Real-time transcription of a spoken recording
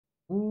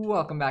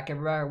Welcome back,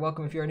 everybody.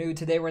 Welcome if you're new.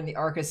 Today we're in the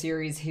Arca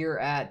Series here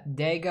at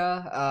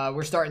Dega.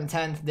 We're starting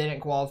 10th,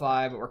 didn't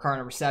qualify, but we're car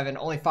number 7.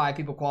 Only 5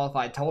 people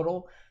qualified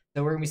total.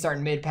 So we're going to be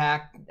starting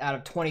mid-pack out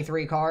of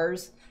 23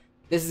 cars.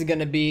 This is going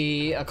to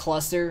be a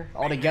cluster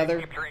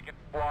altogether.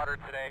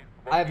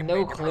 I have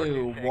no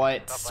clue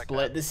what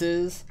split this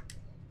is.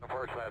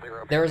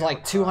 There was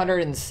like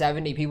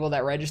 270 people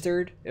that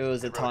registered. It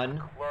was a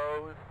ton.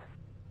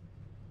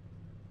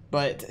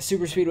 But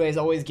super speedways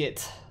always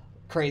get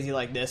crazy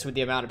like this with the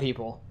amount of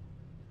people.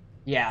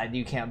 Yeah,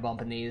 you can't bump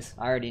in these.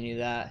 I already knew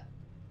that.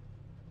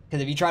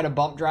 Because if you try to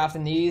bump draft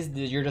in these,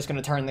 you're just going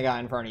to turn the guy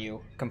in front of you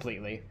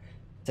completely.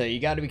 So you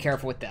got to be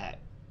careful with that.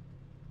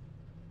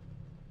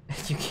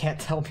 You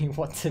can't tell me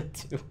what to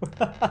do.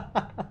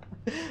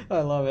 I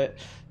love it.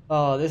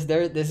 Oh, this is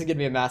going to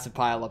be a massive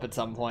pileup at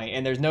some point,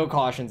 and there's no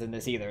cautions in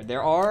this either.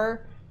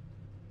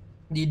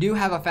 You do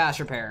have a fast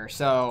repair,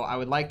 so I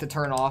would like to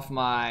turn off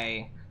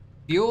my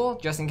fuel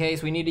just in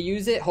case we need to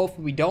use it.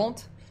 Hopefully we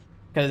don't,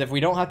 because if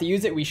we don't have to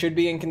use it, we should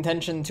be in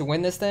contention to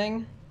win this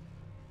thing.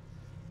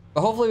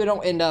 But hopefully we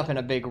don't end up in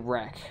a big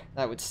wreck.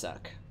 That would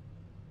suck.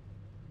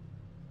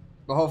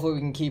 But hopefully we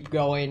can keep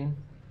going,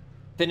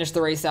 finish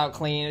the race out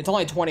clean. It's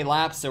only 20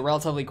 laps, so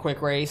relatively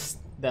quick race.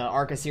 The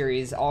Arca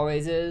Series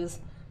always is,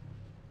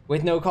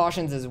 with no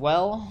cautions as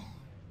well.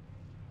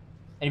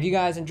 And if you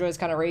guys enjoy this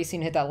kind of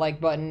racing, hit that like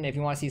button. If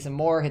you want to see some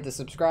more, hit the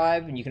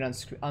subscribe, and you can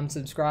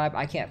unsubscribe.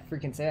 I can't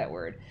freaking say that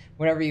word.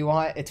 Whenever you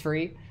want, it's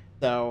free.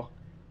 So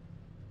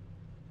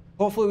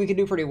hopefully we can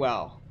do pretty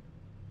well.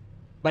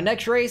 My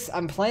next race,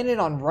 I'm planning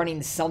on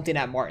running something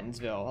at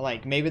Martinsville,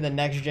 like maybe the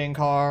next gen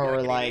car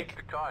or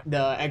like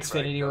the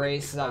Xfinity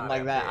race, something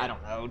like that. I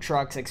don't know,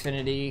 trucks,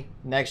 Xfinity,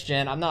 next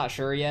gen. I'm not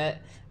sure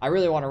yet. I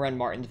really want to run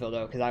Martinsville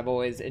though, because I've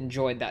always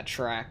enjoyed that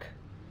track.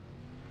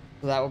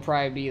 So that will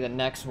probably be the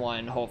next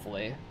one,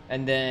 hopefully.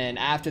 And then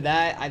after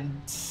that,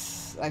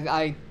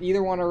 I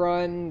either want to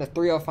run the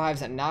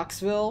 305s at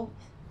Knoxville,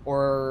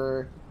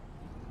 or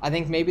I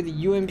think maybe the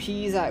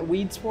UMPs at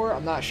Weed Sport.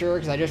 I'm not sure,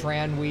 because I just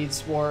ran Weed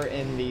Sport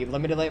in the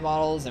limited late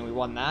models, and we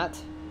won that.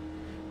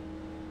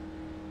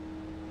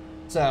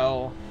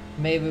 So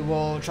maybe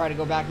we'll try to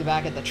go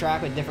back-to-back at the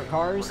track with different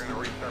cars. We're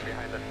going to restart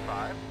behind us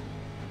 5.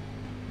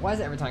 Why is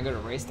it every time I go to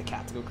race, the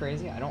cats go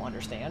crazy? I don't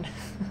understand.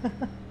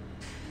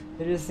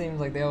 It just seems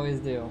like they always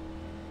do.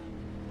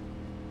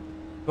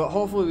 But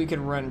hopefully we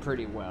can run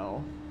pretty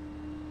well.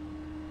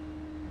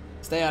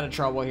 Stay out of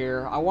trouble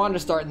here. I wanted to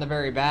start in the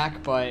very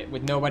back, but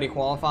with nobody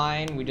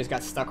qualifying, we just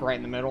got stuck right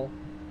in the middle.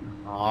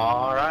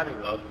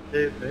 Alrighty, let's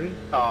do this.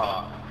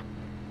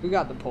 Who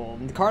got the pole?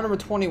 Car number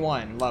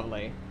 21,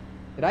 lovely.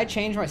 Did I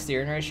change my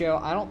steering ratio?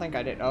 I don't think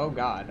I did. Oh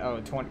god.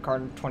 Oh, car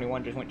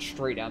 21 just went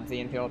straight down to the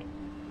infield.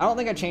 I don't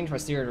think I changed my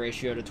steering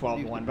ratio to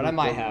 12-1, but I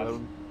might have.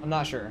 I'm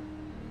not sure.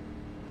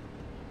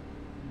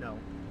 No.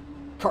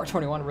 Car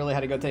 21 really had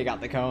to go take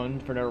out the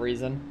cone for no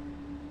reason.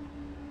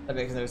 That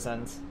makes no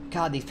sense.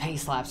 God, these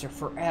pace laps are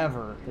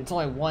forever. It's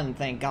only one,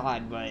 thank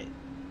God, but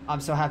I'm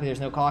so happy there's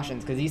no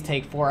cautions, because these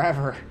take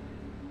forever.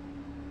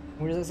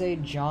 What does it say?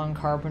 John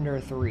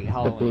Carpenter 3,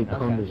 Halloween. The blue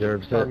cone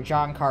deserves it. Or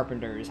John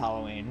Carpenter's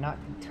Halloween, not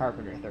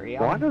Carpenter 3.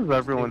 Why does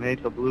everyone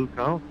hate the blue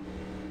cone?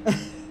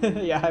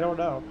 Yeah, I don't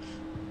know.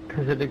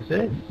 Because it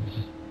exists.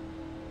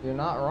 You're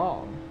not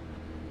wrong.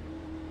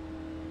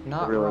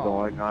 Not I really wrong.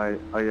 don't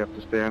like how you have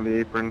to stay on the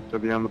apron to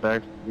be on the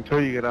back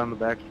until you get on the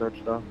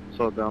backstretch though.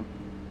 So dumb.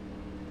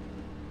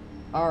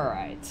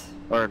 Alright.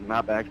 Or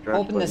not backstretch.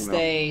 Hoping but, to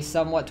stay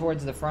somewhat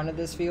towards the front of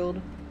this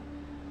field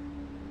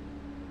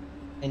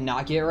and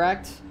not get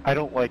wrecked. I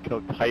don't like how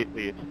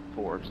tightly it's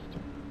forced.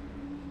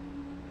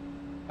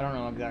 I don't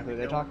know exactly what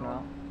they're talking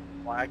about.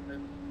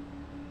 Flagman?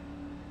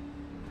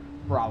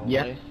 Probably.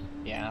 Yes.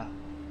 Yeah.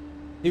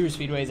 Super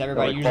speedways,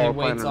 everybody Like usually qualifying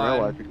waits in real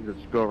life, on. you can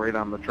just go right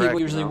on the track. People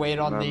usually you know? wait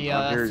on And the then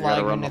on here, you flag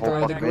gotta when run they the whole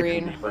throw the fucking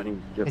green, matrix before you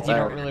can get because you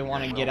don't back. really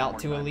want to get out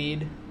to a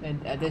lead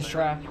at this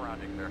track,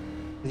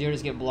 because you'll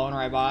just get blown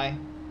right by.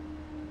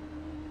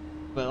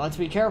 But let's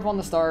be careful on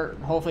the start.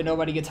 Hopefully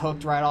nobody gets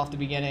hooked right off the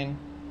beginning.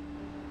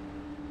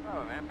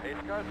 Oh man, pace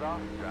car's off.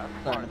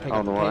 Starting to pick I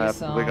up don't the know what pace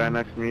happened. The guy some.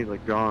 next to me is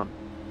like gone.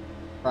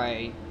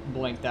 Probably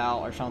blinked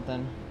out or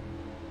something.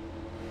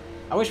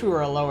 I wish we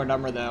were a lower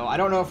number though. I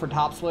don't know if we're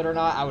top split or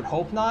not. I would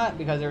hope not,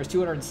 because there was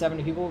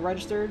 270 people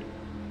registered.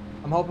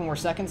 I'm hoping we're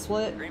second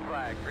split. Green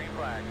flag, green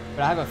flag.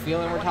 But I have a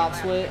feeling we're top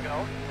split.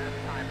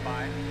 Time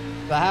fine.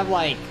 So I have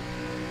like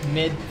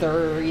mid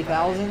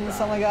 30,000,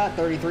 something like that.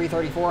 33,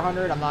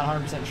 3,400. I'm not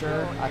 100%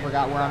 sure. I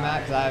forgot where I'm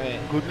at because I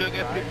Good luck,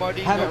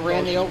 everybody. haven't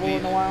ran the oval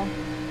in a while.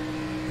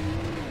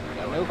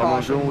 Got no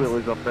Someone's doing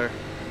cautions. wheelies up there.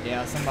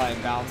 Yeah,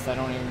 somebody bounced. I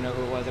don't even know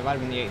who it was. It might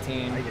have been the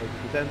 18.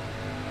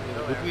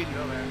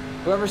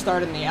 Whoever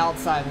started in the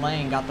outside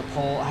lane got the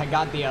pole,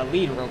 got the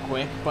lead real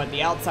quick, but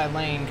the outside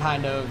lane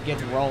kind of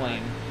gets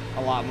rolling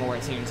a lot more,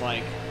 it seems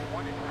like.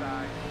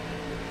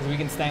 Because we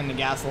can stand the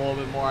gas a little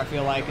bit more, I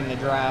feel like, in the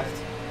draft.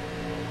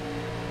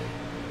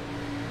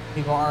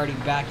 People are already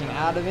backing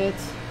out of it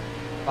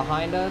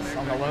behind us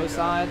on the low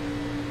side.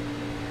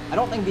 I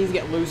don't think these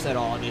get loose at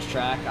all on this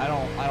track. I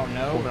don't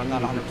know, but I'm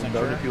not 100%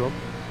 sure.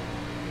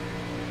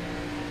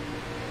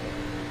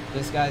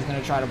 This guy's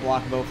gonna try to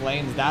block both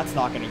lanes. That's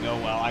not gonna go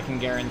well. I can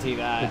guarantee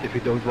that. If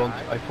you don't want,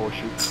 I force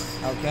you.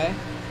 Okay.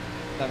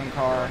 7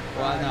 car.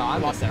 Well, no,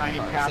 I'm the 7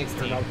 car.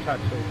 16. I'll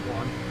touch those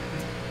one.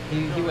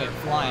 He went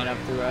flying up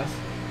through us.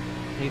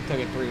 He took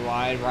it 3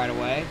 wide right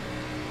away.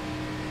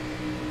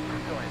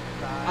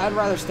 I'd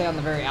rather stay on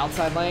the very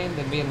outside lane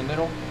than be in the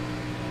middle.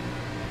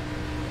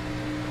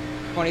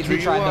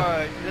 22 tried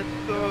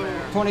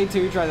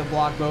to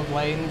block both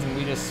lanes, and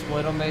we just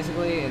split them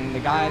basically. And the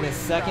guy, the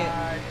second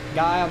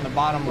guy on the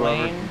bottom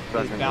lane,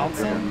 is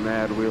bouncing.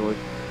 Mad wheelie.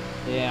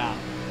 Yeah,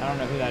 I don't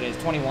know who that is.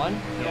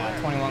 21? Yeah,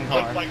 21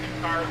 car. Looks like the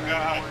car's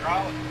got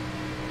hydraulic.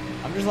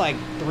 I'm just like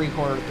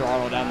 3/4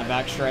 throttle down the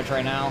back stretch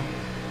right now.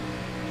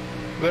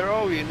 Where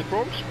are we, in the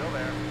Bronx? Still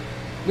there.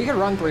 We could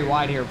run 3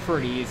 wide here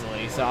pretty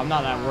easily, so I'm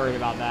not that worried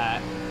about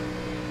that.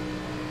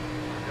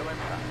 Still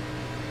inside.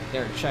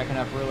 They're checking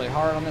up really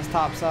hard on this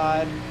top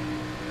side.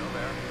 Still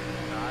there.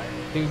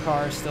 Inside. 2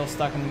 cars still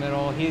stuck in the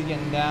middle. He's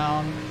getting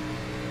down.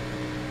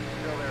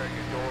 Still there at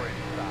your door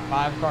inside.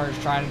 5 cars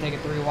trying to take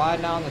it 3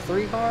 wide now on the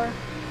 3 car.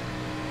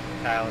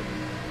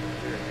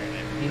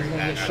 He's going to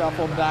get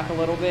shuffled back a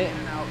little bit. In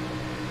and out.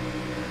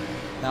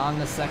 Now I'm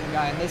the second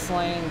guy in this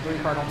lane. 3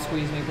 car, don't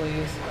squeeze me, please.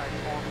 Inside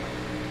corner.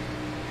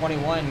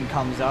 21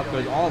 comes up,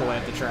 goes all the way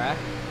up the track.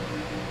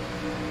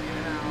 In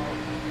and out.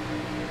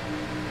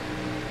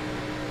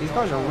 These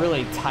cars are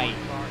really tight.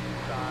 Car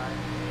inside.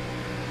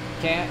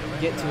 Can't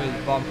get to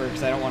his bumper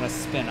because I don't want to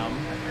spin him.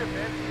 That's good,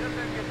 man. You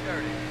didn't get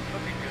dirty.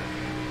 Looking good.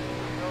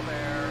 Still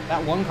there.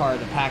 That one car,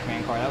 the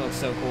Pac-Man car, that looks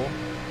so cool.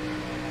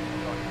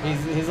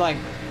 He's like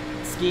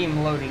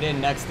scheme loaded in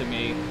next to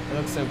me. It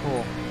looks so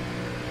cool.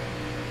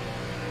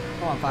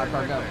 Come on, 5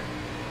 car, go. Inside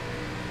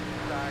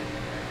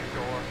at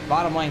your door.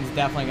 Bottom lane's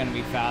definitely going to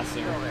be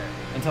faster Still there.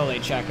 until they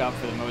check up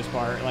for the most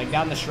part. Like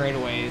down the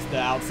straightaways, the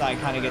outside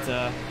kind of gets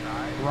a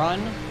run.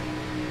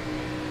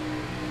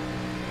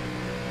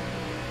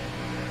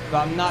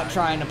 But I'm not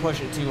trying to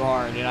push it too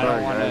hard, and I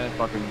don't want to.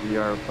 Fucking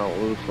VR felt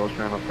loose, so I was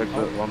trying to fix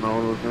it while no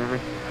one was near me.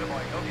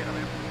 Attaboy, go get him,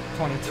 man.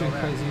 22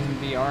 was using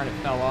VR and it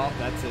fell off.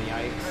 That's a Clear,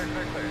 yikes.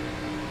 clear, clear.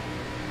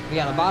 But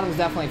yeah, the bottom's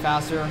definitely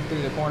faster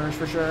through the corners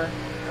for sure.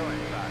 Still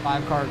inside.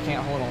 5 car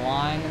can't hold a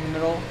line in the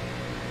middle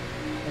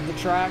of the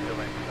track.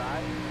 Still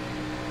inside.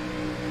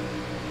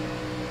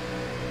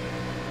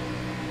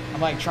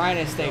 I'm like trying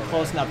to stay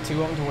close enough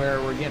to him to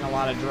where we're getting a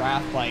lot of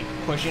draft, like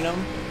pushing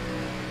him,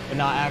 but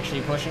not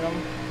actually pushing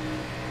him.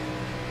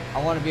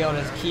 I want to be able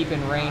to keep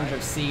in range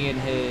of seeing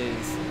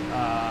his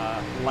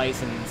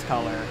license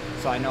color,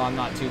 so I know I'm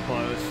not too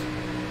close.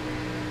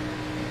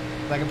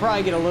 I can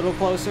probably get a little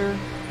closer,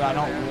 but I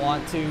don't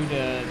want to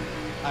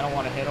I don't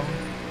want to hit him,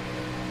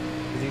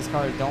 because these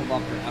cars don't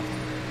bump draft.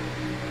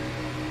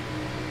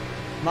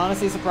 I'm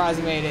honestly surprised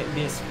we made it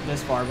this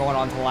far, going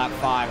on to lap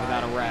 5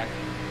 without a wreck,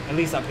 at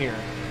least up here.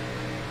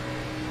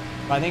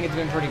 But I think it's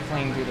been pretty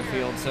clean through the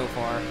field so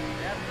far,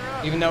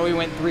 even though we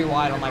went 3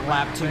 wide on like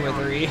lap 2 or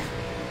 3.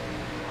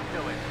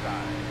 Still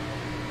inside.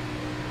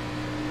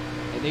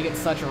 They get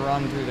such a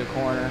run through the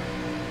corner.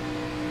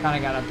 Kind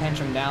of got to pinch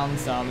them down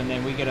some, and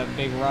then we get a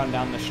big run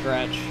down the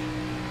stretch,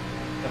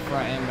 the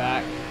front and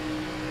back.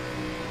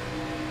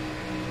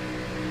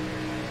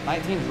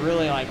 19's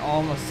really like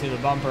almost to the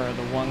bumper of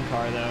the 1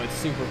 car though. It's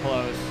super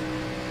close.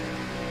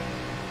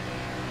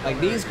 Like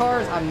these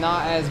cars, I'm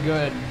not as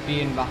good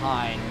being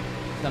behind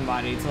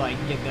somebody to like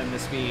get them to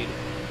speed.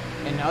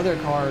 In other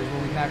cars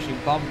where we can actually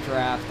bump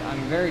draft, I'm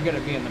very good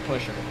at being the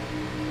pusher.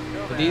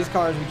 But these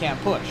cars we can't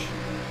push.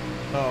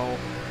 So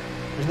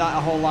there's not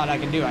a whole lot I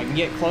can do. I can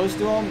get close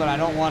to them, but I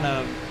don't want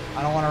to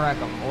wreck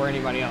them or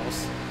anybody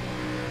else.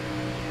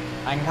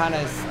 I can kind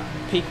of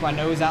peek my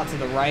nose out to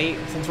the right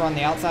since we're on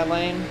the outside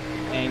lane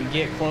and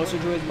get closer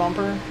to his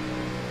bumper.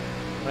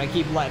 But I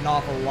keep letting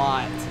off a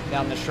lot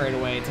down the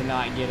straightaway to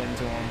not get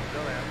into him.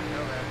 Still there.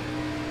 Still there.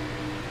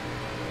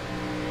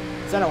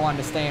 Said I wanted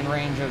to stay in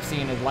range of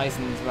seeing his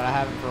license, but I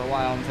haven't for a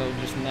while until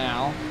just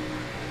now.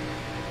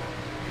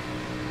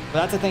 But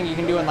that's the thing you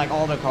can do in like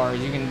all the cars.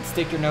 You can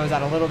stick your nose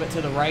out a little bit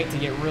to the right to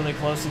get really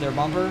close to their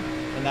bumper,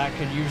 and that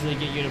could usually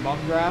get you to bump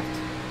draft.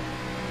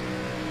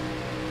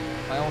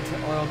 My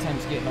oil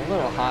temp's getting a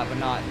little hot, but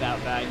not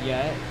that bad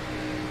yet.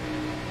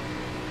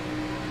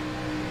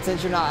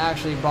 Since you're not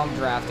actually bump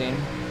drafting,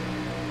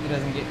 it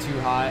doesn't get too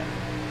hot.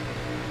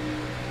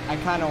 I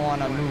kind of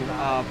want to move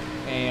up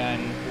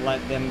and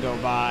let them go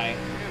by,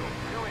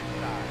 Two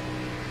inside.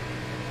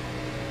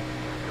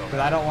 because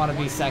I don't want to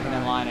be second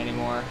in line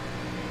anymore.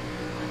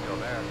 Still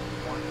there.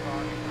 1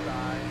 car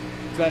inside.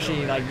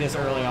 Especially like this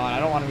early on. I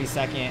don't want to be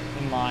second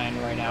in line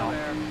right Still now.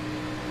 there.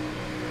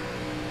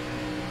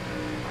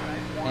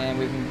 And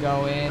we can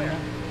go in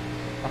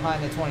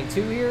behind the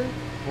 22 here.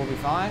 We'll be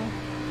fine.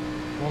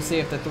 We'll see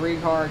if the 3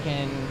 car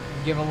can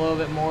give a little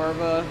bit more of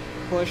a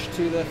push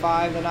to the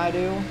 5 than I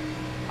do.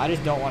 I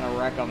just don't want to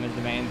wreck them is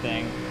the main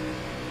thing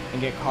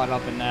and get caught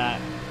up in that.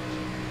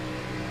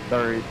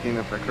 Sorry, 18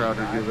 if I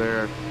crowded you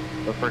there.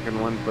 The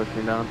freaking wind pushed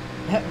me down.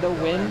 The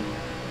wind?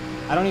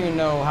 I don't even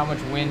know how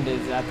much wind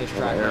is at this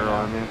track right Arrow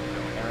now. on you.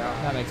 Arrow.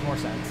 That makes more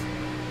sense.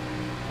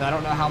 I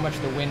don't know how much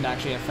the wind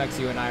actually affects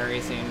you in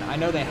iRacing. I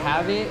know they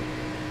have it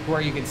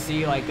where you can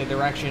see like the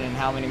direction and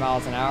how many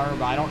miles an hour,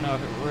 but I don't know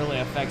if it really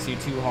affects you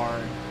too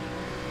hard.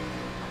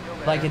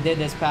 Like it did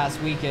this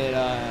past week at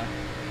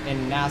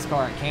in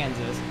NASCAR at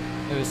Kansas.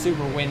 It was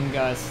super wind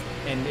gust,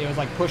 and it was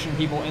like pushing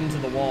people into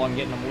the wall and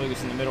getting them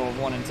loose in the middle of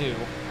 1 and 2.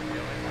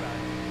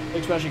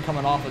 Especially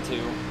coming off of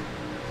 2.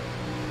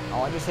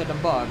 Oh, I just hit a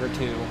bug or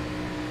 2.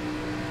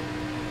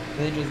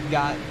 They just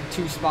got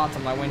 2 spots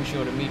on my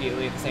windshield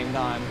immediately at the same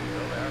time.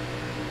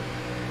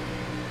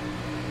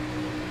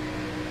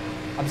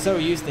 I'm so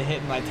used to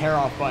hitting my tear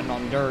off button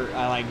on dirt.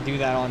 I like do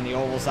that on the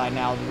oval side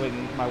now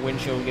when my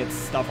windshield gets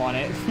stuff on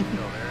it.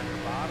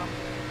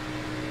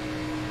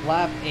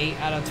 Lap 8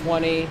 out of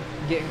 20,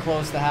 getting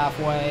close to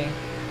halfway.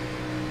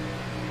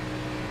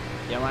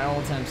 Yeah, my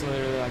old temp's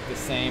literally like the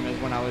same as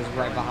when I was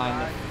right behind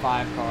the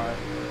 5 car.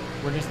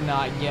 We're just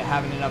not yet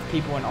having enough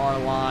people in our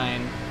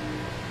line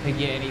to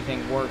get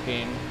anything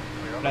working.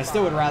 But I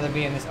still would rather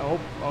be in this.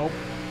 Oh.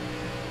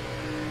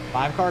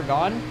 5 car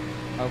gone?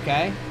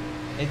 Okay.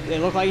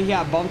 It looked like he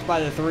got bumped by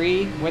the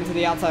 3, went to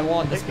the outside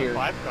wall and disappeared.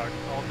 5 car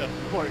alt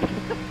F4.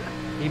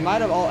 He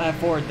might have alt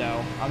F4'd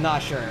though. I'm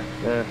not sure.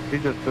 Yeah, he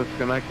just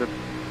disconnected.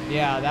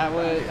 Yeah, that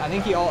was. I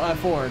think he alt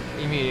F4'd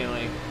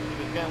immediately.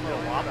 He was getting a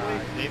little wobbly.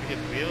 Maybe his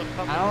wheels.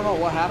 I don't know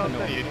what happened to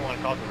him. You didn't want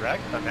to cause a wreck.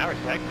 I mean, I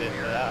respect it.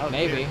 That was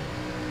Maybe. weird.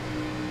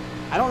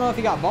 I don't know if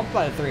he got bumped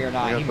by the 3 or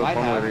not. He might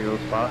have.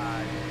 Spot.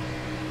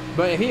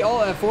 But if he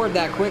alt F4'd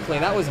that quickly,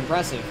 that was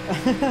impressive.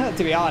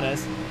 To be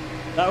honest,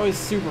 that was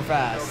super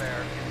fast.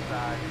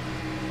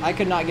 I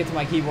could not get to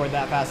my keyboard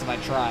that fast if I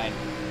tried.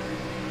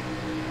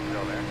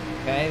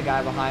 Okay, the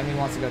guy behind me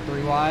wants to go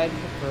 3 wide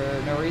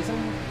for no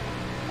reason.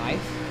 Nice.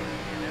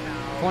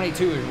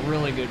 22 is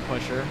really good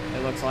pusher,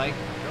 it looks like.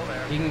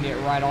 He can get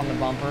right on the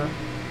bumper.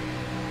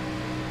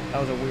 That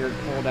was a weird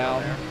pull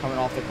down coming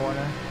off the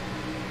corner.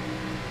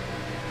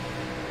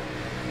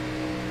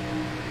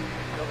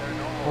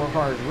 4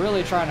 car is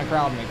really trying to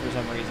crowd me for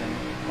some reason.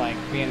 Like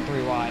being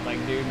 3 wide, like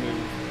dude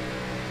move.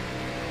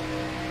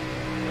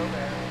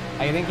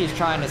 I think he's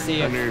trying to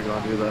see I if knew you were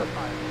gonna do that.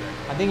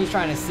 I think he's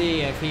trying to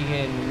see if he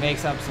can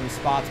make up some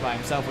spots by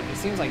himself, which it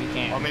seems like he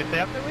can. Want me to stay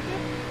up there with you?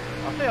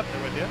 I'll stay up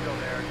there with you. Go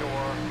there,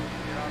 door.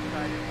 Get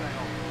outside your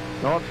signal.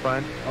 No, it's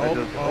fine.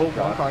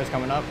 One car's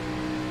coming up.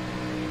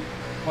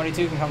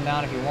 22 can come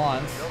down if he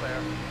wants. Go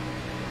there.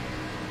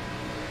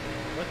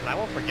 Listen, I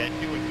won't forget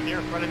you. When you're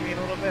in front of me in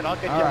a little bit, I'll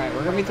get you. Alright,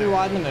 we're gonna be 3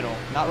 wide in the middle.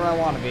 Not where I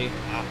want to be.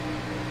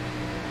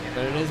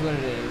 But it is what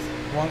it is.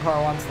 1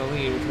 car wants the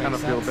lead, which makes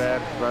sense. I kind of feel bad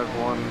because I've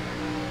won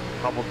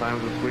a couple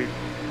times this week,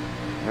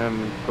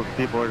 and those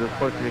people are just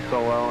pushing me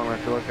so well, and I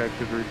feel like I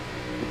should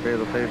repay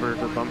the favor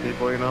to some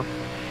people, you know?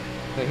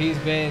 So he's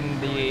been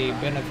the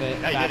benefit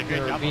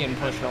factor of being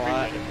pushed a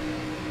lot.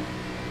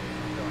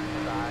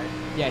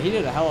 Yeah, he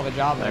did a hell of a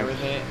job there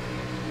with it.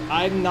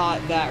 I'm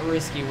not that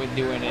risky with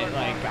doing it.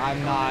 Like,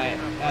 I'm not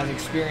as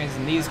experienced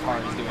in these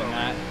cars doing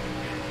that.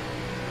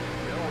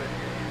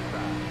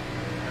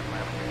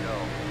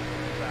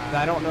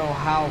 I don't know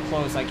how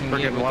close I can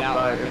get without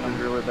working them. This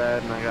is really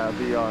bad, and I got a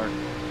VR.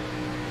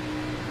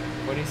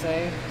 What did he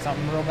say?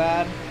 Something real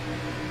bad?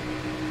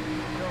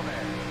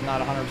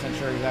 Not 100%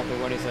 sure exactly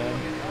what he said.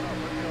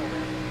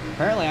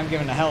 Apparently I'm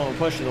giving a hell of a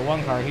push to the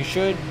 1 car. He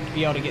should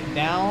be able to get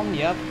down.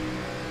 Yep.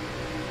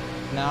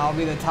 Now I'll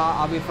be the top.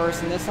 I'll be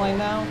first in this lane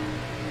now.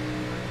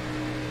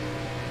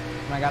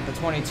 And I got the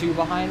 22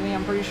 behind me,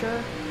 I'm pretty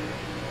sure.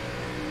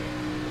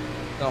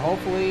 So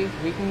hopefully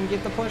we can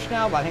get the push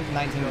now, but I think the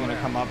 19 is going to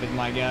come up is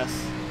my guess.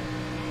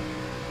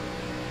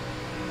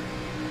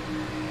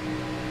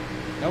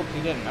 Nope,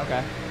 he didn't.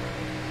 Okay.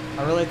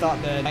 I really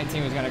thought the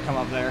 19 was going to come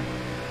up there.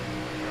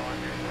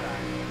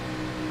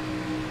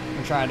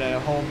 I'm trying to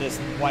hold this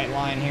white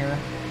line here,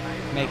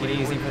 make it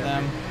easy for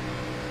them.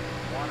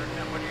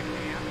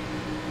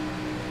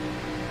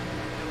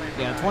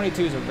 Yeah,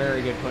 22 is a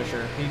very good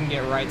pusher. He can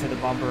get right to the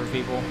bumper of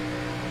people.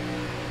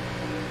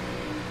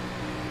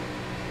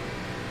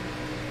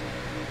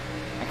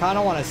 I kind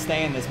of want to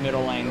stay in this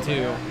middle lane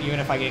too, even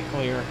if I get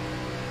clear.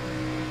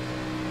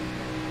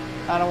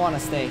 I don't want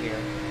to stay here.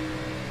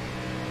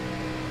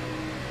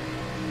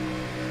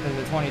 Because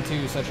the 22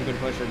 is such a good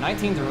pusher.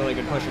 19's a really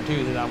good pusher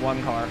too to that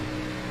 1 car.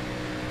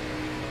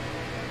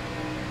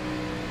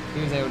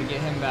 He was able to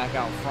get him back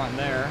out front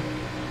there.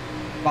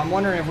 But I'm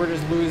wondering if we're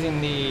just losing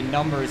the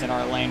numbers in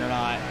our lane or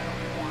not.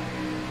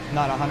 I'm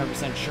not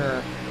 100%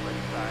 sure.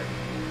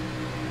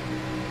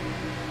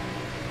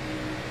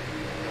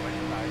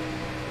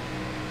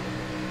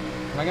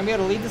 Am I going to be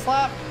able to lead this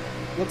lap?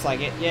 Looks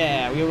like it.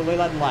 Yeah, we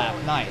led the lap.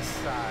 Nice.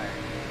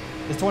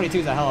 This 22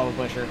 is a hell of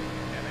a pusher.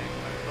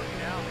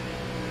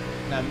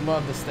 And I'd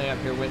love to stay up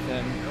here with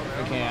him if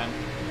we can.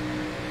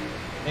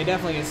 They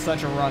definitely get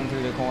such a run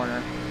through the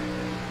corner.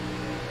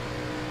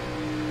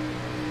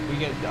 We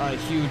get a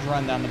huge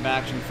run down the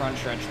back and front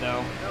stretch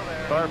though.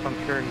 Sorry if I'm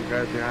scaring you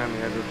guys behind me.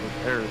 This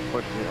air is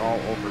pushing me all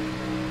over.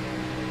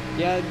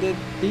 Yeah,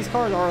 these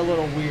cars are a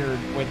little weird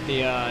with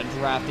the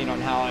drafting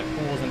on how it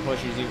pulls and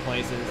pushes you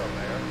places.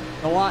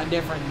 A lot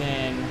different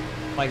than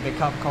like the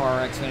Cup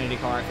car or Xfinity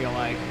car, I feel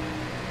like.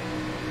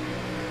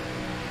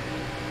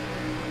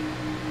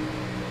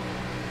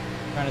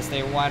 Trying to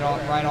stay right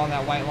on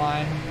that white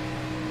line.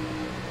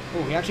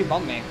 Oh, he actually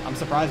bumped me. I'm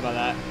surprised by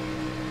that.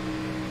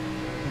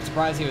 I'm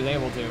surprised he was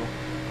able to.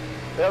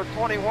 That was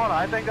 21.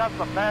 I think that's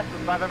the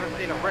fastest I've ever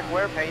seen a Rick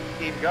Ware paint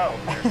scheme go.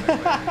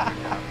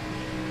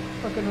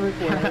 Fucking Rick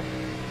Ware.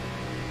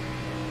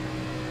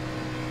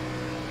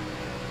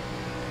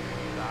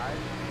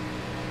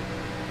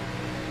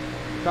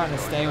 Trying to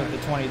stay with the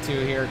 22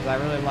 here because I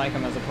really like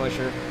him as a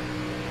pusher.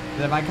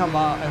 If I come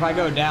up, if I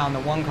go down, the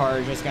one car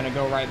is just going to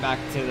go right back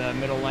to the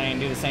middle lane,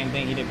 do the same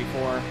thing he did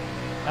before.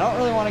 I don't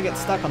really want to get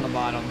stuck on the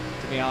bottom,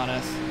 to be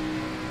honest.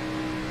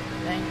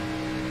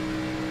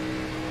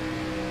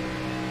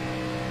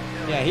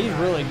 Yeah, he's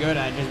really good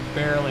at just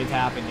barely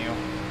tapping you.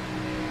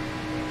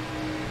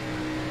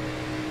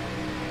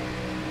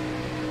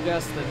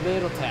 Just a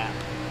little tap.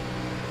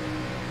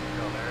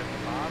 Go there at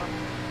the bottom.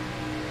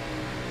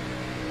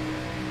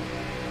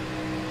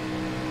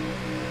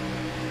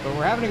 But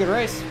we're having a good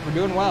race. We're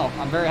doing well.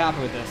 I'm very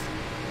happy with this.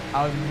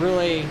 I was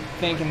really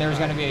thinking there was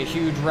going to be a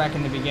huge wreck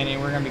in the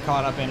beginning. We're going to be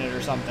caught up in it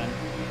or something.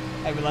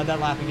 Hey, we led that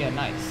lap again.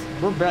 Nice.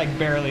 We're like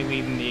barely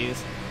leading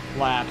these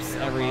laps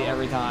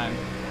every time.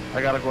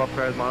 I gotta go up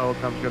there as my oil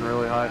temp's getting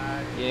really high.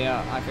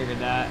 Yeah, I figured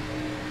that.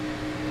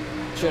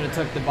 Should have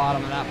took the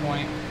bottom at that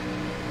point.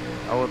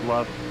 I would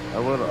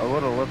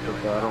have lifted,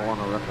 but I don't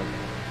want to wreck it.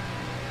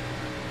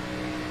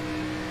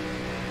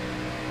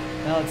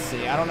 Now let's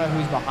see. I don't know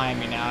who's behind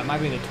me now. It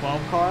might be the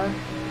 12 car.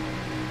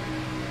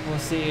 We'll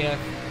see if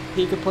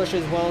he could push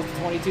as well as the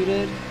 22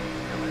 did.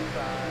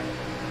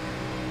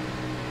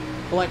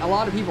 But like a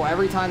lot of people,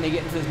 every time they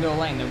get into this middle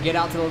lane, they'll get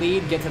out to the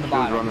lead, get to the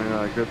bottom. He was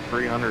running a good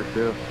 300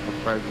 too. I'm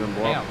surprised he didn't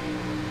blow up.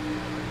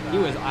 Damn. He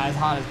was as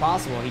hot as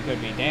possible. He could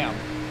be. Damn.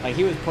 Like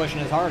he was pushing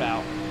his heart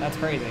out. That's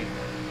crazy.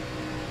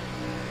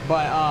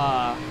 But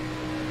I'm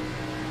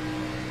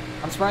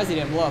surprised he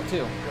didn't blow up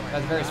too.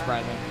 That's very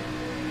surprising.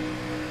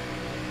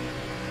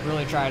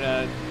 Really try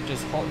to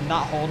just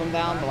not hold him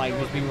down, but like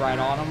just be right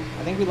on him.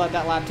 I think we led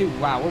that lap too.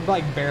 Wow, we're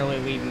like barely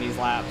leading these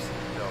laps.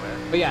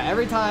 But yeah,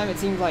 every time it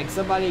seems like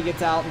somebody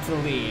gets out into the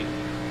lead,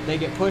 they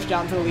get pushed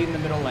out into the lead in the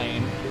middle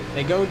lane,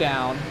 they go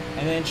down,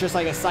 and then it's just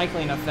like a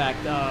cycling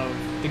effect of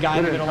the guy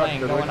in the middle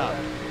lane going up.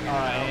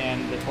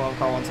 And the 12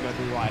 car wants to go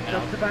 3 wide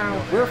now.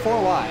 We're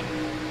 4 wide.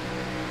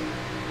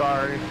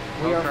 Sorry.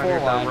 We are 4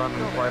 wide.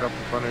 Running right up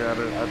in front of you.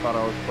 I thought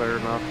I was clear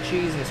enough.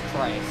 Jesus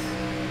Christ.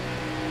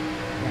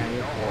 Yeah,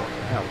 you're 4.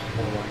 That was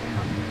 4 wide.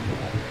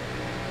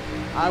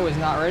 I was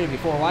not ready to be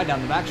 4 wide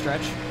down the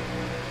backstretch.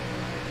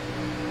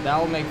 That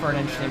will make for an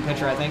interesting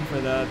picture, I think, for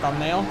the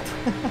thumbnail.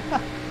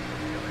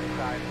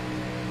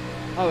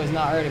 I was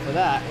not ready for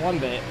that one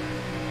bit.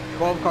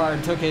 12 car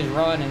took his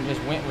run and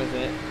just went with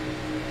it.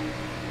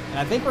 And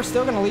I think we're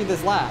still going to lead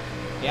this lap.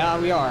 Yeah,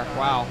 we are.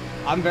 Wow.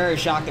 I'm very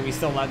shocked that we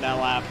still led that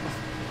lap.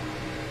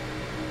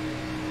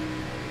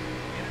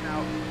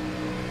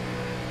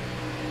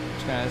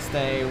 Just going to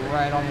stay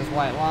right on this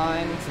white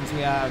line since we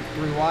have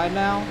 3 wide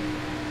now.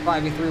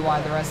 Probably be 3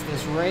 wide the rest of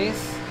this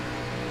race.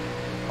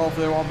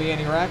 Hopefully there won't be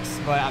any wrecks,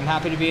 but I'm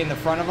happy to be in the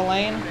front of a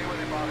lane,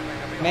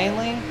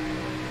 mainly.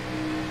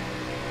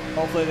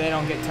 Hopefully they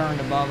don't get turned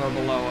above or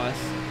below us.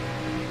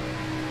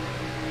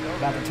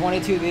 Got the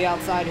 22 to the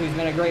outside, who's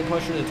been a great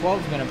pusher. The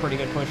 12's been a pretty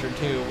good pusher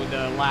too, with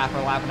the lap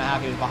or lap and a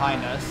half he was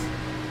behind us.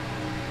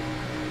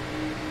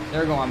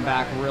 They're going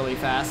back really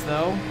fast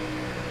though.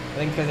 I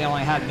think because they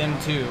only had them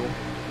 2.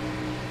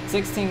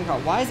 16 car.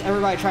 Why is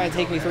everybody trying to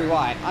take me 3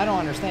 wide? I don't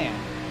understand.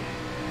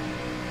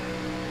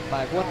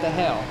 Like, what the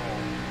hell?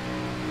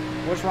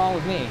 What's wrong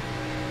with me?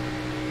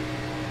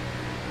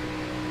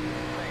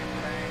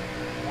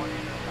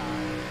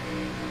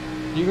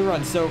 You can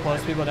run so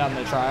close to people down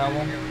the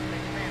tri-oval.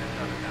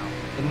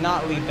 And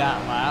not lead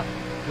that lap.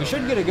 We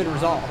should get a good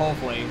result,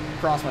 hopefully.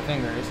 Cross my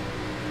fingers.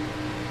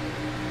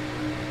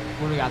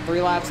 What do we got?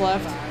 3 laps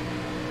left?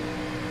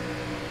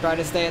 Try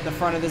to stay at the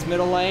front of this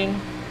middle lane.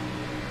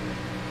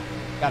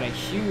 Got a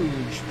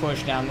huge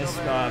push down this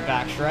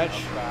back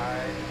stretch.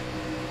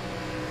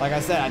 Like I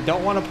said, I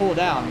don't want to pull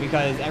down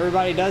because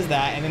everybody does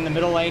that and then the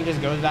middle lane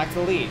just goes back to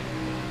the lead.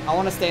 I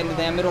want to stay in the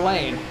damn middle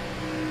lane.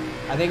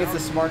 I think it's the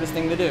smartest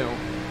thing to do.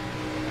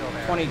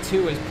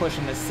 22 is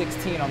pushing the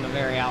 16 on the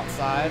very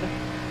outside.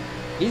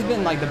 He's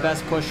been like the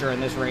best pusher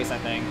in this race, I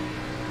think.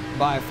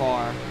 By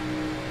far.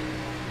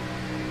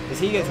 Because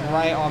he gets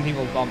right on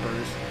people's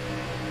bumpers.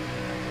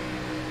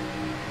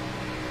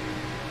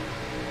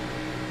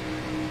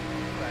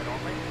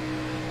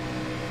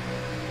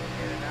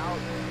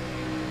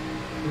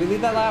 Did we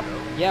lead that lap?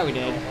 Yeah, we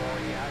did.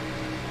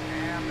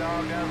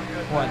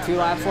 What, 2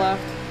 laps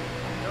left?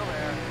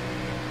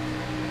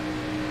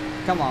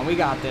 Come on, we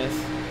got this.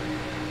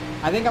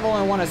 I think I've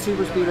only won a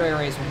super speedway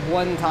race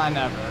 1 time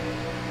ever.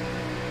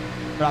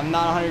 But I'm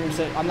not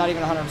 100%, I'm not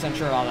even 100%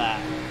 sure about that.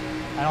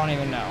 I don't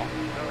even know.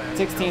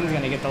 16's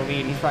gonna get the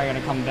lead, he's probably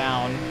gonna come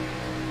down.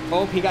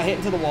 Oh, he got hit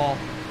into the wall.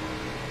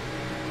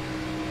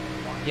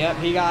 Yep,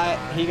 he got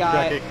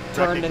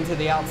turned into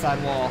the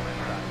outside wall.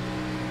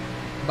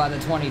 by the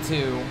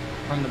 22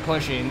 from the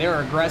pushing. They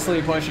were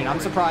aggressively pushing. I'm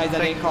surprised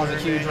that didn't cause a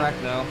huge wreck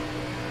though.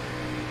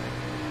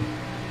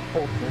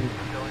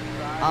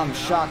 I'm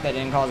shocked that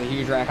didn't cause a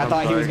huge wreck. I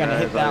thought he was going to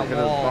hit that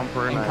wall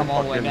and come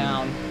all the way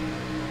down.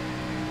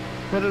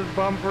 Hit his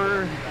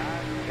bumper,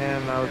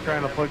 and I was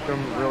trying to push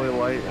him really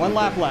light. One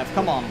lap left.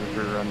 Come on.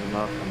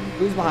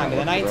 Who's behind me?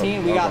 The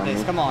 19? We got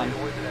this. Come on.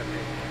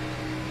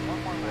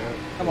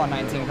 Come on,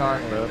 19 car.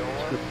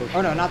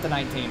 Oh no, not the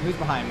 19. Who's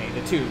behind me?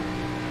 The 2.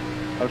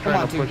 I was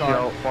trying to push you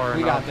out far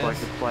enough so I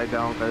could slide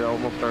down. I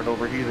almost started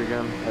overheat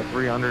again at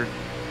 300.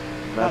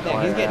 God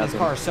damn, he's getting his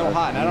car so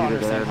hot, and I don't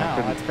understand how.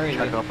 That's crazy.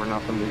 Check up or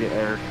nothing to get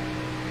air.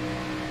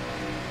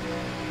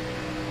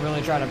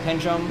 Really try to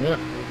pinch him. Yeah,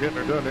 we're getting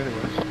her done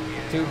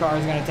anyways. 2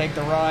 cars going to take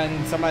the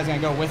run. Somebody's going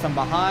to go with him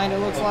behind, it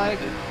looks like.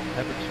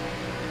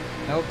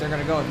 Nope, they're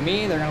going to go with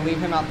me. They're going to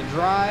leave him out to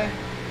dry.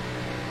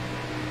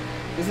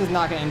 This is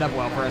not going to end up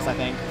well for us, I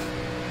think.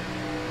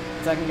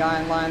 Second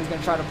guy in line is going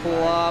to try to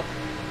pull up.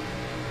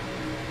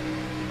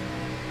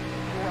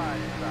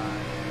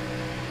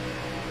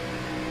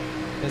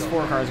 This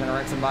 4 car is going to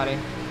wreck somebody.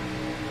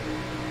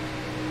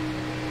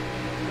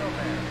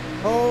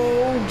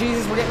 Oh,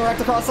 Jesus, we're getting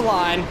wrecked across the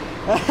line.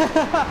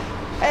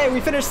 Hey,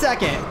 we finished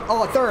second.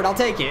 Oh, a third, I'll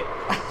take it.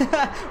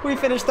 We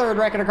finished third,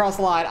 wrecking across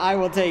the line. I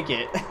will take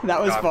it.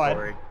 That was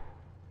fun.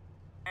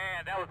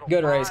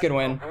 Good race, good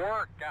win.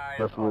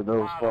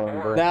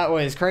 That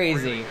was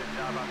crazy.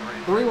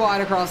 3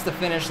 wide across the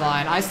finish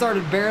line. I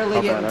started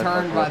barely getting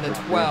turned by the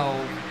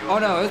 12. Oh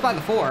no, it was by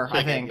the 4,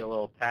 I think.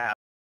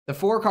 The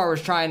 4 car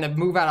was trying to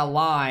move out of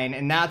line,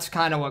 and that's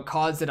kind of what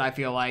caused it, I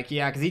feel like.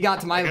 Yeah, because he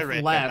got to my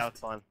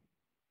left.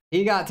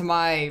 He got to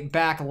my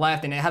back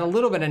left, and it had a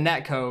little bit of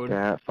net code.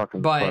 Yeah,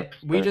 but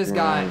we just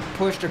got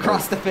pushed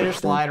across the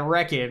finish line,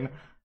 wrecking.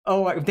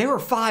 Oh, they were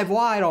 5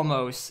 wide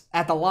almost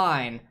at the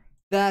line.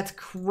 That's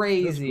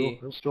crazy.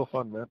 It was still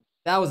fun, man.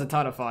 That was a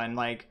ton of fun.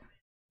 Like,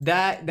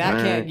 that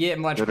can't get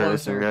much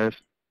closer.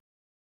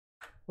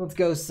 Let's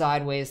go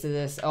sideways to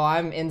this. Oh,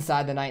 I'm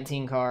inside the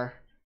 19 car.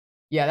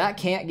 Yeah, that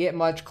can't get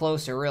much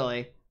closer,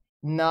 really.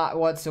 Not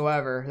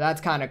whatsoever.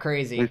 That's kind of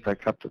crazy. At least I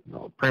kept it.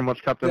 No, pretty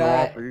much kept it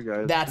all for you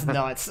guys. That's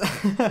nuts.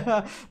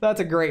 That's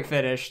a great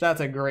finish.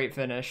 That's a great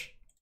finish.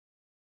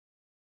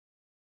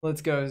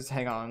 Let's go.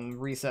 Hang on.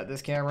 Reset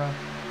this camera.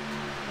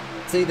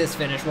 See this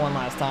finish one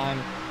last time.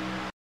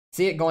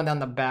 See it going down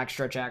the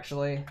backstretch,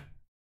 actually.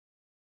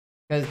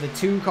 Because the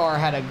 2 car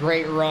had a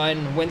great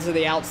run. Went to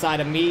the outside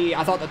of me.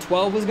 I thought the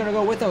 12 was going to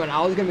go with him, and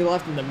I was going to be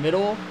left in the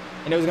middle.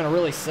 And it was going to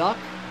really suck.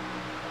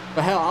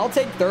 But hell, I'll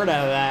take third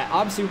out of that.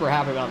 I'm super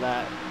happy about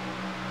that.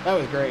 That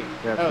was great.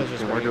 Yeah, that was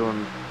just great.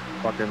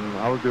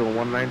 I was doing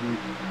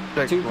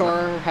 196. 2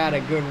 car had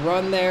a good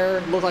run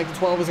there. Looked like the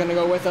 12 was going to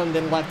go with him,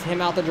 then left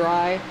him out to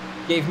dry.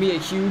 Gave me a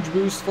huge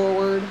boost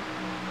forward.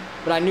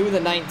 But I knew the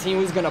 19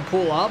 was going to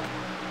pull up.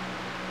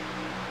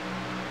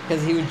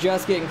 Because he was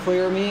just getting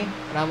clear of me.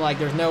 And I'm like,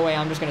 there's no way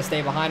I'm just going to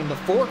stay behind him. The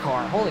 4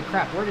 car, holy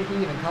crap, where did he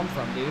even come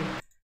from, dude?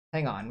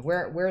 Hang on,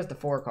 where's the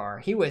 4 car?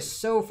 He was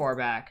so far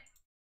back.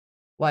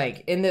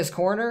 Like, in this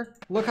corner,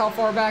 look how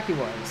far back he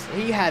was.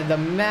 He had the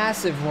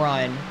massive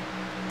run,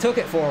 took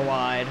it 4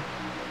 wide,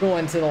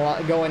 going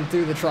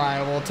through the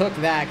triangle, took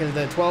that because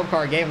the 12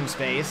 car gave him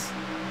space.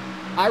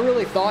 I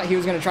really thought he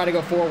was going to try to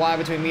go 4 wide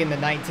between me and the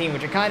 19,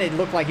 which it kind of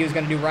looked like he was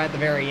going to do right at the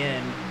very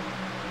end.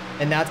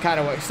 And that's kind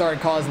of what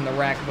started causing the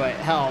wreck, but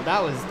hell,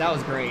 that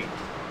was great.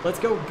 Let's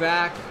go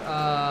back,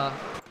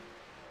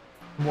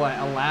 what,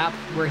 a lap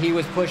where he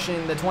was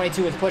pushing, the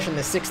 22 was pushing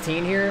the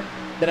 16 here.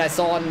 That I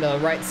saw on the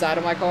right side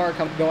of my car,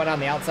 going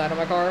on the outside of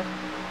my car.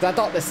 So I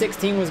thought the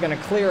 16 was going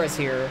to clear us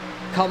here,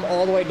 come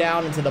all the way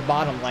down into the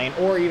bottom lane,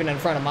 or even in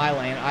front of my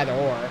lane, either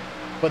or.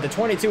 But the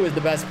 22 was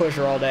the best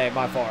pusher all day,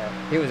 by far.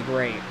 He was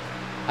great.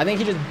 I think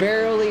he just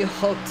barely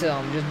hooked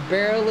him, just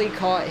barely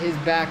caught his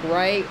back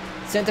right,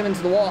 sent him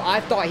into the wall. I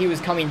thought he was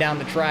coming down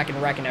the track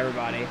and wrecking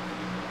everybody.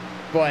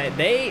 But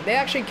they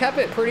actually kept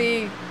it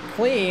pretty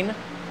clean.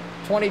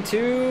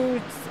 22,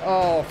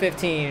 oh,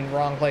 15,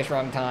 wrong place,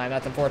 wrong time.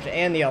 That's unfortunate.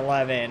 And the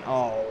 11,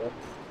 oh.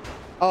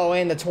 Oh,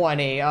 and the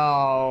 20,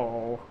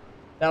 oh.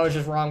 That was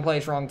just wrong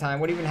place, wrong time.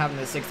 What even happened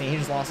to the 16? He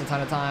just lost a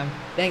ton of time.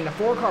 Dang, the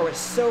 4 car was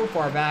so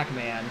far back,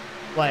 man.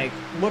 Like,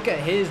 look at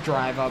his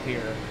drive up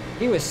here.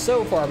 He was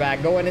so far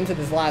back going into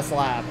this last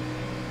lap.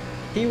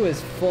 He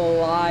was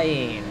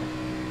flying.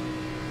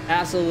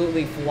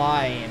 Absolutely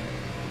flying.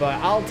 But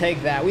I'll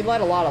take that. We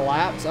led a lot of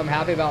laps. I'm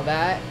happy about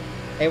that.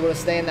 Able to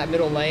stay in that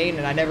middle lane,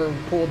 and I never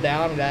pulled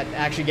down. That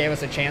actually gave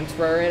us a chance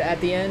for it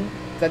at the end.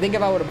 So I think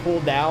if I would have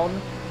pulled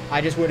down,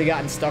 I just would have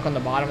gotten stuck on the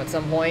bottom at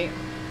some point.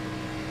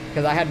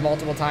 Because I had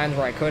multiple times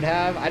where I could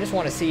have. I just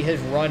want to see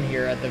his run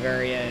here at the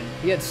very end.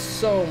 He had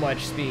so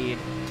much speed.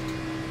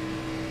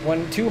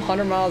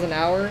 200 miles an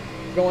hour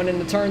going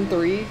into turn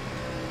 3.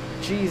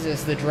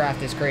 Jesus, the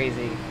draft is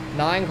crazy.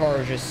 9 car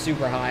is just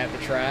super high up the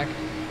track.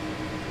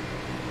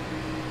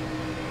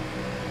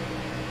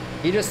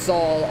 He just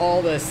saw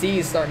all the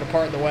C's starting to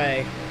part the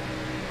way.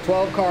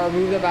 12 car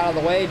moved up out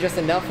of the way just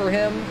enough for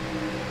him.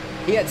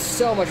 He had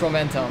so much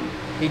momentum.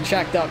 He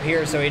checked up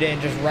here so he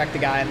didn't just wreck the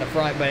guy in the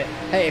front. But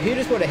hey, if he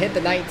just would have hit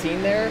the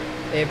 19 there,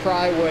 it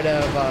probably would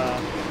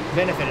have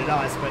benefited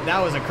us. But that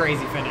was a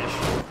crazy finish.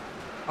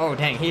 Oh,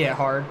 dang, he hit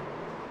hard.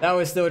 That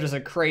was still just a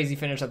crazy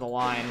finish at the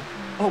line.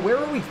 Oh, where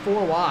were we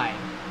 4 wide?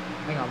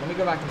 Hang on, let me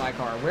go back to my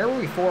car. Where were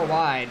we 4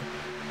 wide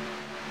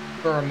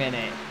for a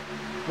minute?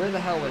 Where the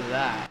hell was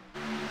that?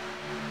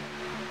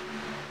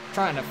 I'm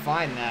trying to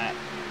find that.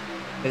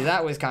 Because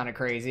that was kind of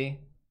crazy.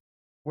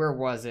 Where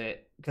was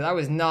it? Because I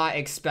was not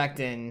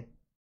expecting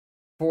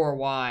 4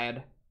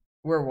 wide.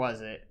 Where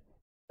was it?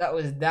 That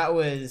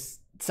was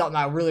something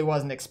I really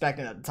wasn't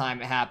expecting at the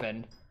time it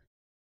happened.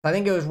 I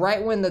think it was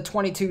right when the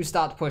 22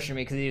 stopped pushing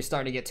me because he was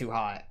starting to get too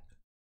hot.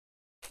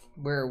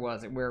 Where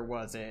was it? Where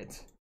was it?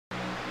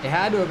 It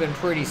had to have been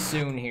pretty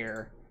soon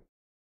here.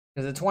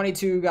 Because the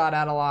 22 got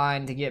out of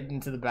line to get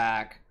into the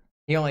back.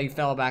 He only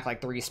fell back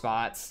like 3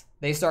 spots.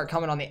 They start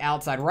coming on the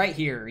outside right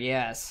here,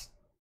 yes.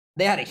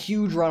 They had a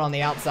huge run on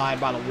the outside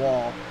by the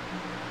wall.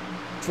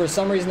 For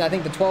some reason, I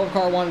think the 12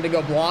 car wanted to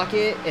go block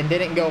it and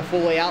didn't go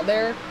fully out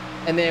there.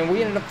 And then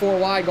we ended up 4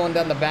 wide going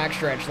down the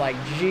backstretch. Like,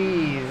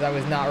 geez, I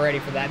was not ready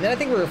for that. And then I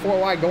think we were 4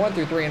 wide going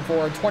through 3 and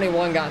 4.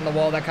 21 got in the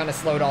wall. That kind of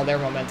slowed all their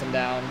momentum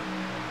down.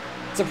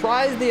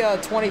 Surprised the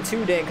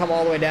 22 didn't come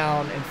all the way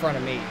down in front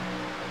of me.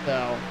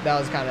 So that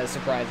was kind of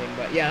surprising.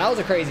 But yeah, that was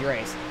a crazy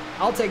race.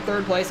 I'll take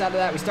 3rd place out of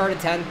that. We started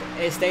 10th.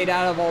 It stayed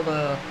out of all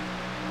the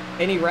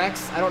any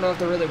wrecks. I don't know if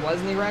there really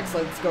was any wrecks.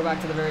 Let's go back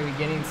to the very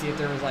beginning and see if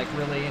there was like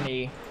really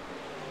any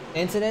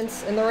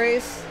incidents in the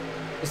race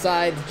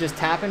besides just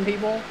tapping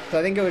people. So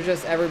I think it was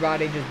just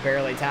everybody just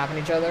barely tapping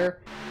each other.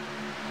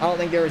 I don't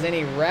think there was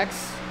any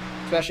wrecks,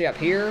 especially up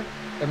here.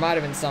 There might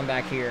have been some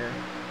back here.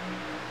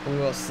 We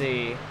will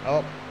see.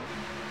 Oh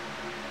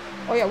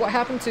yeah, what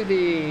happened to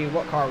the,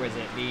 what car was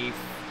it? The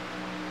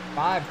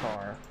 5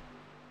 car.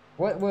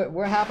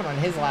 What happened on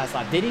his last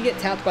lap? Did he get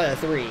tapped by the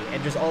 3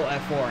 and just alt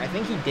F4? I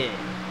think he did.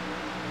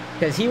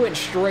 Because he went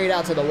straight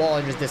out to the wall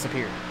and just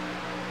disappeared.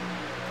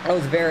 I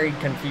was very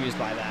confused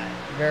by that.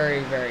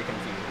 Very, very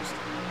confused.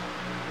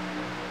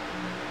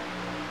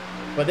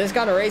 But this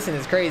kind of racing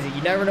is crazy.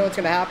 You never know what's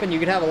going to happen. You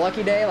can have a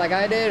lucky day like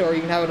I did, or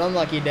you can have an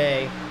unlucky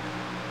day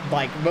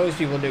like most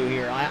people do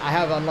here. I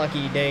have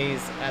unlucky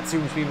days at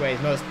super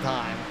speedways most of the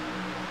time.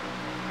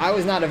 I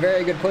was not a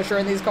very good pusher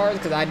in these cars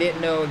because I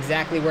didn't know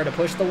exactly where to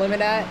push the limit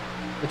at.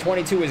 The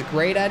 22 was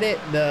great at it.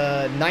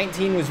 The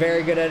 19 was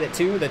very good at it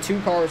too. The 2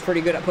 car was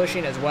pretty good at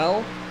pushing as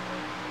well.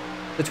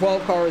 The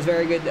 12 car was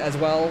very good as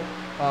well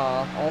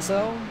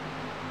also.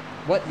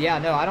 What? Yeah,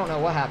 no, I don't know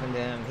what happened to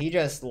him. He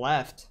just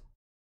left.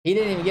 He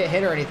didn't even get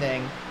hit or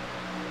anything.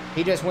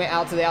 He just went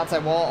out to the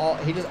outside wall.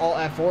 He just alt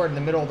F4 in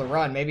the middle of the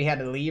run. Maybe he had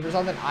to leave or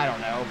something. I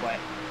don't know, but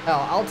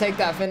hell, I'll take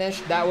that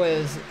finish. That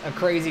was a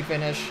crazy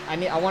finish.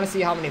 I want to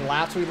see how many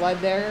laps we led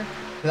there,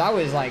 because I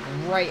was like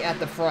right at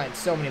the front,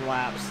 so many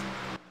laps.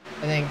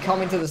 And then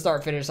coming to the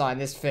start-finish line,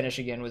 this finish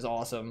again was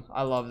awesome.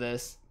 I love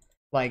this.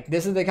 Like,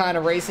 this is the kind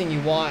of racing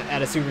you want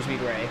at a super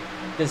speedway.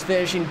 Just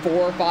finishing 4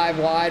 or 5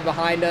 wide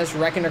behind us,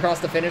 wrecking across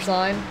the finish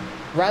line.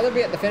 Rather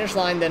be at the finish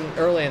line than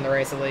early in the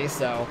race, at least.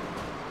 So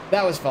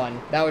that was fun.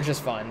 That was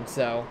just fun.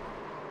 So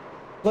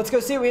let's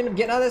go see what we end up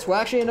getting out of this. We'll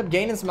actually end up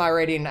gaining some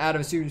iRating out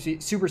of a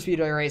super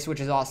speedway race,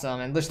 which is awesome.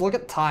 And just look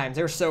at the times.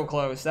 They were so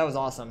close. That was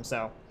awesome.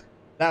 So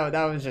that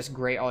was just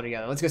great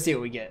altogether. Let's go see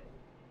what we get.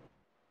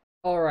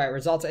 All right,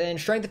 results in.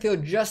 Strength of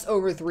field just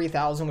over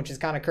 3,000, which is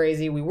kind of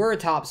crazy. We were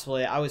top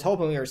split. I was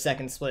hoping we were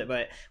second split,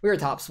 but we were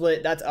top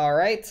split. That's all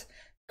right.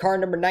 Car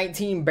number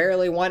 19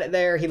 barely won it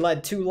there. He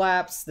led 2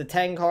 laps. The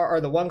 10 car,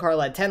 or the 1 car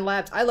led 10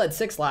 laps. I led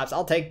 6 laps.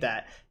 I'll take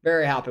that.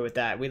 Very happy with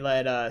that. We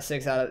led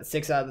 6 out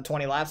of the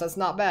 20 laps. That's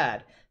not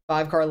bad.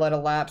 5 car led a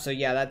lap. So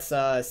yeah, that's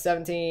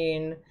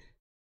 17,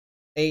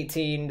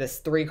 18. This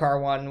 3 car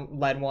one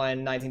led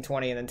 1, 19,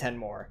 20, and then 10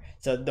 more.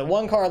 So the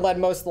 1 car led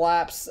most of the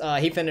laps.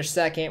 He finished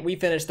second. We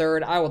finished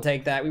third. I will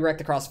take that. We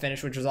wrecked across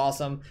finish, which was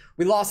awesome.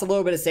 We lost a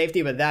little bit of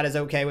safety, but that is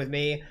okay with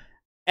me.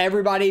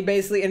 Everybody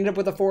basically ended up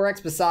with a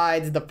 4X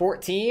besides the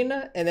 14,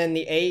 and then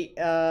the 8,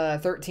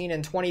 13,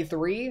 and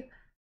 23.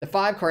 The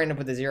 5 car ended up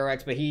with a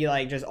 0X, but he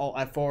like just alt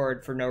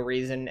F4'd for no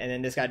reason, and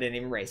then this guy didn't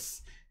even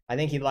race. I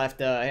think he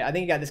left. I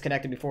think he got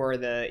disconnected before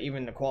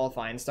even the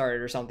qualifying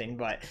started or something.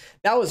 But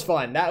that was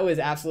fun. That was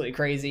absolutely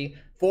crazy.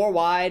 4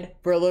 wide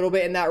for a little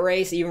bit in that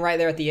race. Even right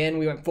there at the end,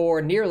 we went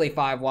 4, nearly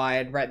 5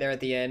 wide right there at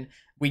the end.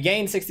 We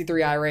gained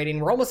 63 iRating.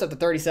 We're almost up to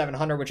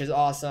 3,700, which is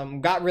awesome.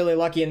 Got really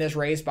lucky in this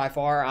race by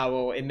far. I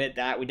will admit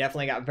that. We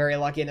definitely got very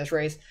lucky in this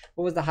race.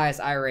 What was the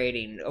highest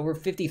iRating? Over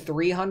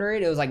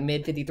 5,300. It was like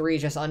mid 53s,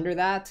 just under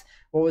that.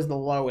 What was the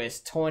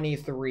lowest?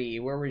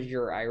 23. Where was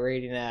your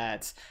iRating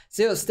at?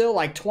 So it was still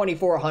like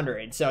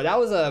 2,400. So that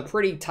was a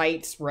pretty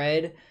tight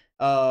spread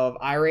of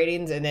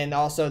iRatings. And then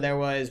also there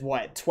was,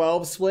 what,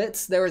 12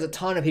 splits? There was a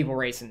ton of people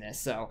racing this.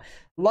 So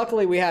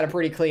luckily we had a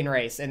pretty clean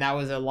race, and that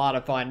was a lot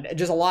of fun.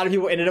 Just a lot of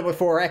people ended up with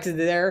 4X's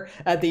there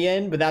at the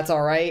end, but that's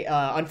all right.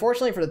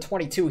 Unfortunately for the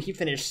 22, he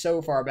finished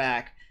so far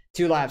back,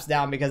 2 laps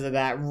down because of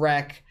that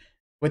wreck.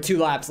 With 2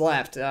 laps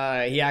left,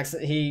 he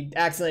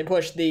accidentally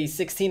pushed the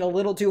 16 a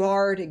little too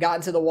hard. It got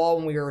into the wall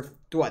when we were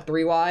what,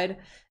 3 wide,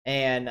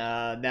 and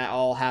that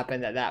all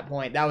happened at that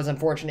point. That was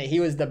unfortunate. He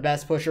was the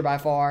best pusher by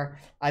far.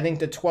 I think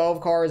the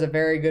 12 car is a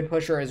very good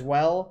pusher as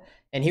well,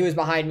 and he was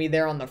behind me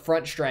there on the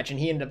front stretch, and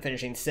he ended up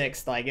finishing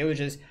 6th. Like, it was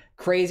just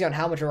crazy on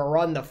how much of a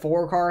run the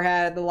 4 car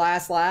had at the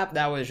last lap.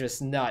 That was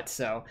just nuts.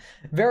 So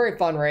very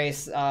fun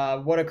race.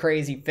 What a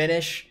crazy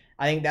finish.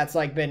 I think that's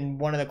like been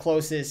one of the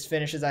closest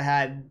finishes I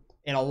had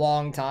in a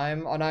long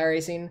time on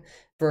iRacing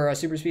for a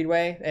super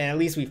speedway, and at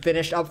least we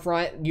finished up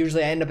front.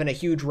 Usually I end up in a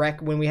huge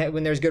wreck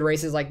when there's good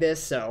races like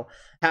this, so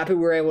happy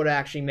we were able to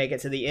actually make it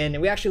to the end,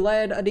 and we actually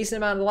led a decent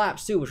amount of the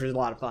laps too, which was a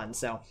lot of fun.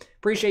 So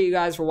appreciate you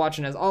guys for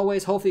watching as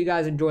always. Hopefully you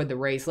guys enjoyed the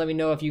race. Let me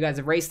know if you guys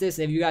have raced this,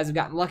 and if you guys have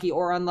gotten lucky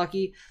or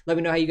unlucky. Let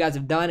me know how you guys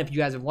have done, if you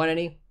guys have won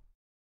any.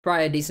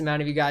 Probably a decent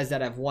amount of you guys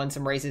that have won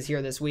some races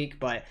here this week,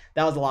 but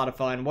that was a lot of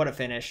fun. What a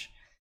finish.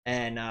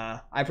 And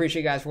I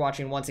appreciate you guys for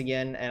watching once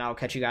again, and I'll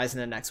catch you guys in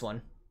the next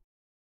one.